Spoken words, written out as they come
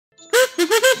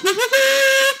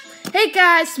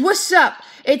guys, what's up?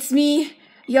 It's me,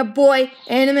 your boy,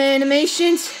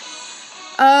 Animations.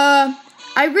 I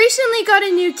recently got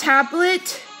a new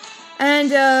tablet,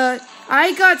 and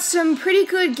I got some pretty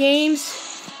good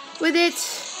games with it,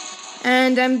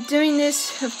 and I'm doing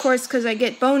this, of course, because I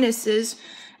get bonuses.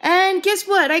 And guess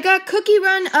what? I got Cookie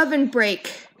Run Oven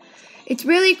Break. It's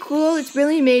really cool, it's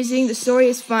really amazing, the story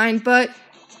is fine, but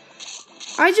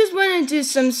I just want to do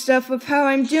some stuff with how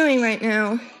I'm doing right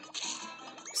now.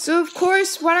 So of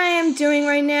course, what I am doing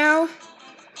right now,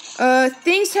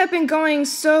 things have been going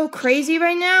so crazy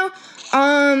right now.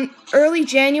 Early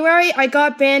January, I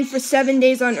got banned for 7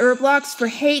 days on Roblox for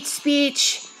hate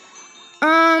speech.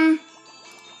 So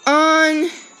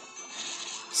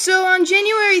on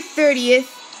January 30th,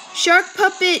 Shark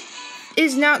Puppet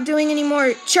is not doing any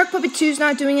more, Shark Puppet 2 is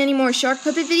not doing any more Shark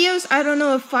Puppet videos. I don't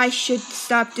know if I should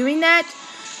stop doing that.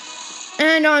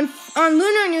 And on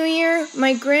Lunar New Year,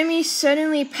 my Grammy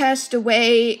suddenly passed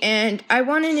away, and I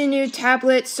wanted a new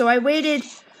tablet, so I waited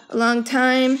a long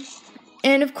time.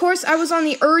 And of course, I was on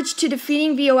the urge to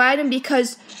defeating VO Adam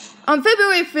because on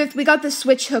February 5th, we got the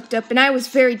Switch hooked up, and I was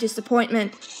very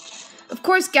disappointed. Of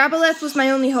course, Gabaleth was my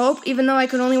only hope, even though I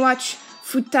could only watch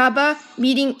Futaba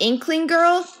meeting Inkling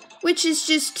Girl, which is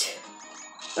just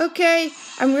okay.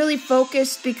 I'm really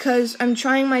focused because I'm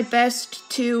trying my best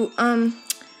to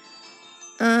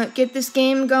get this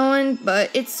game going,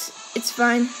 but it's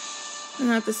fine.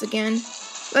 Not this again,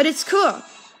 but it's cool.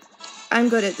 I'm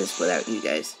good at this without you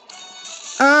guys.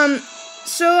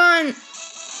 So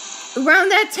around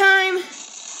that time,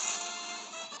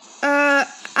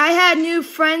 I had new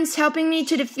friends helping me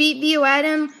to defeat VO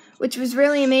Adam, which was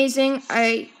really amazing.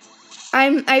 I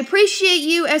appreciate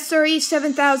you, SRE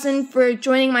 7000, for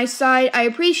joining my side. I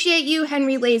appreciate you,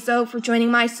 Henry Lazo, for joining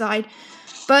my side.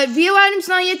 But VO Adam's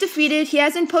not yet defeated. He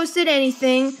hasn't posted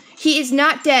anything. He is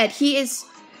not dead. He is,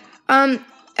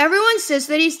 everyone says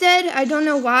that he's dead. I don't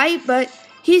know why, but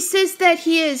he says that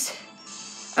he is,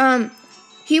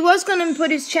 he was gonna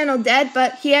put his channel dead,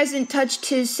 but he hasn't touched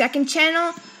his second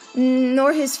channel,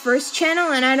 nor his first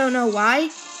channel, and I don't know why.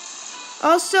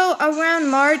 Also, around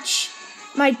March,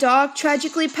 my dog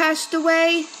tragically passed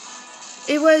away.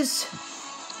 It was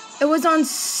on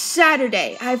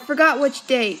Saturday. I forgot which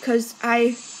day, because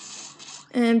I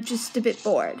am just a bit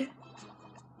bored.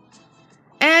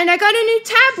 And I got a new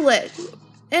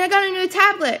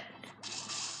tablet.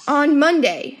 On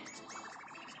Monday.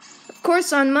 Of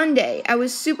course, on Monday. I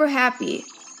was super happy.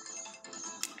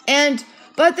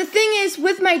 But the thing is,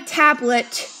 with my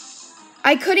tablet,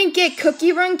 I couldn't get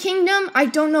Cookie Run Kingdom. I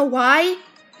don't know why.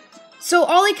 So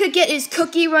all I could get is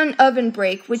Cookie Run Oven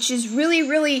Break, which is really,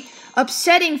 really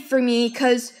upsetting for me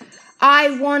because I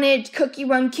wanted Cookie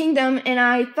Run Kingdom and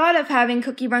I thought of having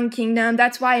Cookie Run Kingdom.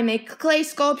 That's why I make clay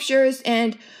sculptures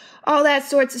and all that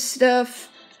sorts of stuff.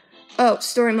 Oh,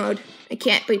 story mode. I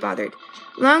can't be bothered.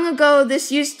 Long ago,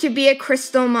 this used to be a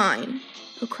crystal mine.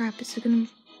 Oh crap, is it gonna...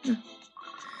 No.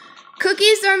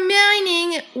 Cookies are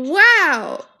mining!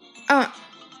 Wow!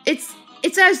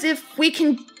 It's as if we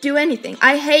can do anything.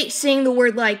 I hate saying the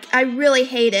word like. I really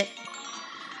hate it.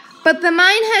 But the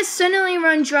mine has suddenly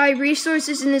run dry.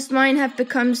 Resources in this mine have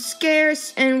become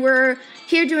scarce, and we're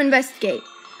here to investigate.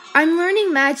 I'm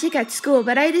learning magic at school,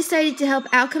 but I decided to help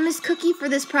Alchemist Cookie for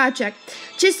this project,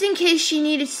 just in case she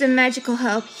needed some magical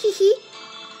help. Hee hee.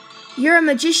 You're a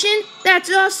magician? That's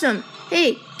awesome.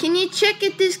 Hey, can you check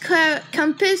if this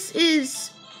compass is,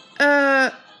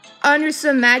 under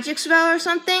some magic spell or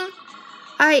something?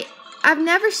 I've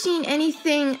never seen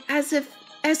anything as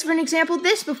for an example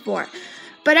this before,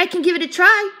 but I can give it a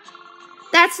try.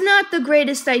 That's not the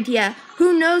greatest idea.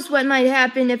 Who knows what might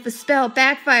happen if a spell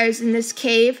backfires in this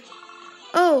cave?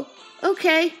 Oh,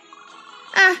 okay.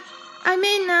 I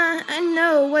may not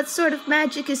know what sort of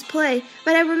magic is play,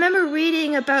 but I remember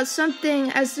reading about something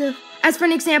as for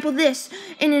an example this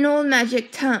in an old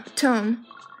magic tome.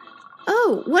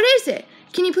 Oh, what is it?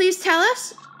 Can you please tell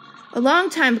us? A long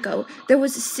time ago, there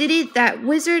was a city that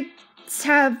wizards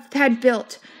had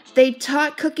built. They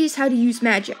taught cookies how to use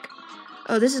magic.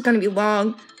 Oh, this is going to be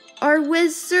long. Are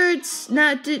wizards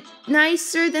not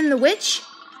nicer than the witch?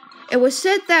 It was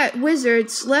said that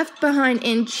wizards left behind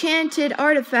enchanted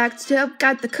artifacts to help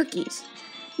guide the cookies.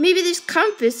 Maybe this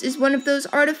compass is one of those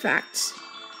artifacts.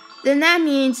 Then that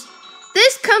means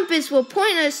this compass will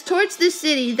point us towards the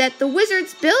city that the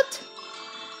wizards built?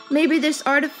 Maybe this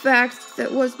artifact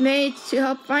that was made to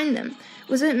help find them.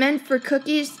 Was it meant for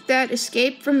cookies that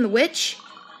escaped from the witch?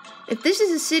 If this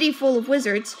is a city full of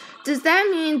wizards, does that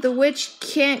mean the witch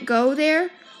can't go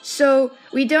there? So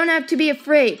we don't have to be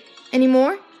afraid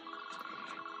anymore?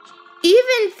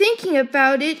 Even thinking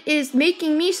about it is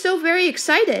making me so very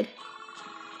excited.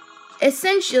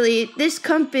 essentially, this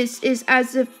compass is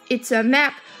as if it's a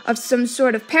map of some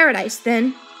sort of paradise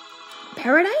then.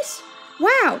 Paradise?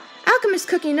 Wow, Alchemist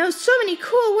Cookie knows so many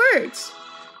cool words.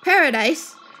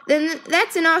 Paradise? Then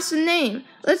that's an awesome name.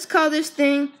 Let's call this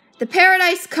thing the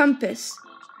Paradise Compass.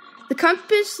 The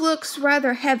compass looks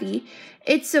rather heavy.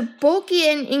 It's a bulky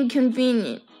and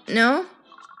inconvenient, no?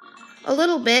 A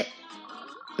little bit.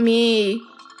 Me.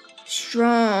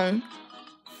 Strong.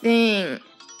 Thing.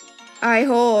 I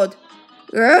hold.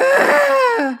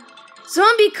 Grrrr!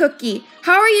 Zombie Cookie,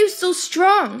 how are you so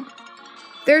strong?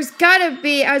 There's gotta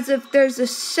be, as if there's a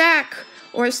sack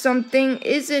or something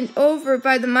isn't over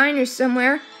by the miners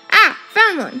somewhere. Ah,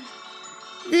 found one.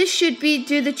 This should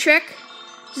do the trick.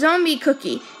 Zombie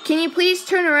Cookie, can you please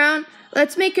turn around?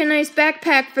 Let's make a nice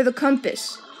backpack for the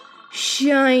compass.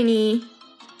 Shiny.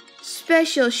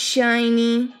 Special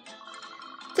shiny.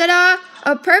 Ta-da!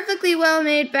 A perfectly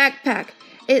well-made backpack.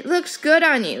 It looks good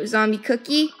on you, Zombie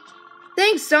Cookie.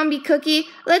 Thanks, Zombie Cookie.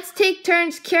 Let's take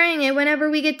turns carrying it whenever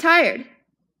we get tired.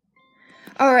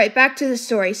 Alright, back to the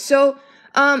story. So,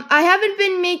 I haven't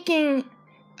been making,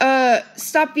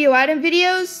 stop view item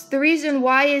videos. The reason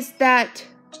why is that...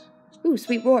 Ooh,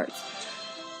 sweet words.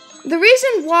 The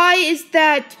reason why is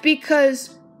that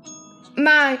because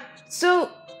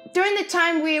during the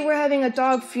time we were having a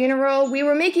dog funeral, we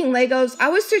were making Legos. I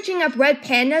was searching up red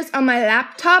pandas on my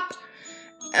laptop,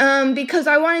 because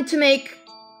I wanted to make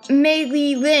Mei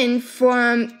Li Lin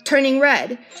from Turning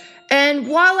Red. And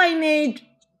while I made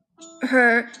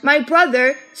her, my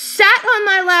brother sat on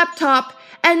my laptop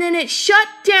and then it shut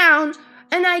down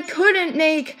and I couldn't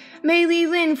make Mei Li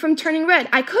Lin from Turning Red.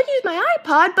 I could use my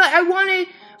iPod,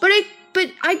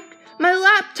 my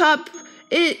laptop,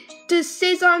 it just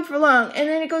stays on for long and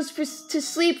then it goes to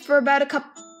sleep for about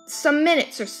some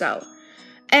minutes or so.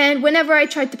 And whenever I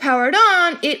tried to power it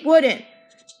on, it wouldn't.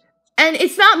 And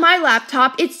it's not my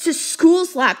laptop, it's just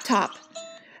school's laptop.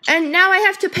 And now I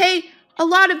have to pay a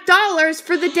lot of dollars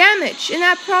for the damage. And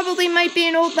that probably might be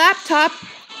an old laptop.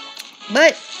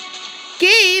 But,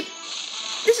 Gabe,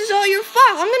 this is all your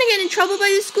fault. I'm gonna get in trouble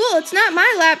by the school. It's not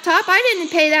my laptop. I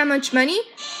didn't pay that much money.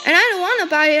 And I don't want to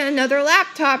buy another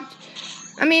laptop.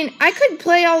 I mean, I could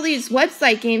play all these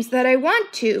website games that I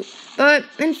want to. But,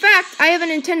 in fact, I have a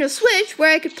Nintendo Switch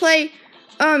where I could play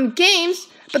games.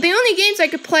 But the only games I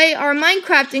could play are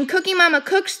Minecraft and Cookie Mama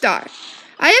Cookstar.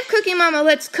 I have Cookie Mama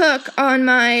Let's Cook on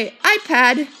my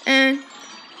iPad, and,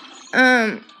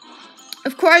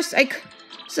 of course,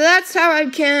 so that's how I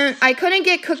couldn't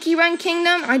get Cookie Run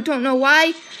Kingdom, I don't know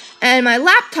why, and my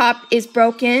laptop is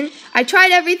broken. I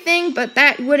tried everything, but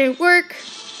that wouldn't work.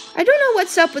 I don't know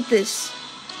what's up with this.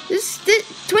 This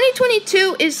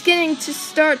 2022 is getting to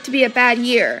start to be a bad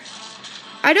year.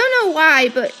 I don't know why,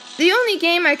 but the only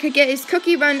game I could get is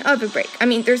Cookie Run Ovenbreak. I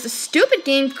mean, there's a stupid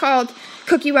game called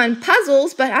Cookie Run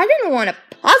Puzzles, but I didn't want a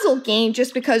puzzle game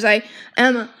just because I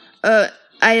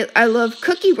love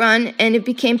Cookie Run and it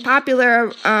became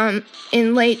popular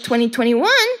in late 2021.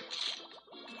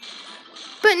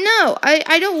 But no,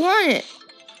 I don't want it.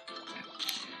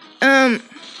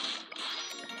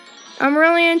 I'm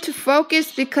really into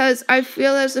Focus because I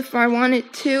feel as if I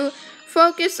wanted to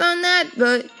focus on that,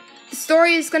 but the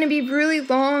story is going to be really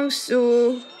long,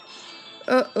 so...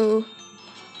 Uh-oh.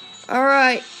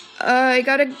 Alright, I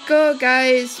gotta go,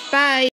 guys. Bye.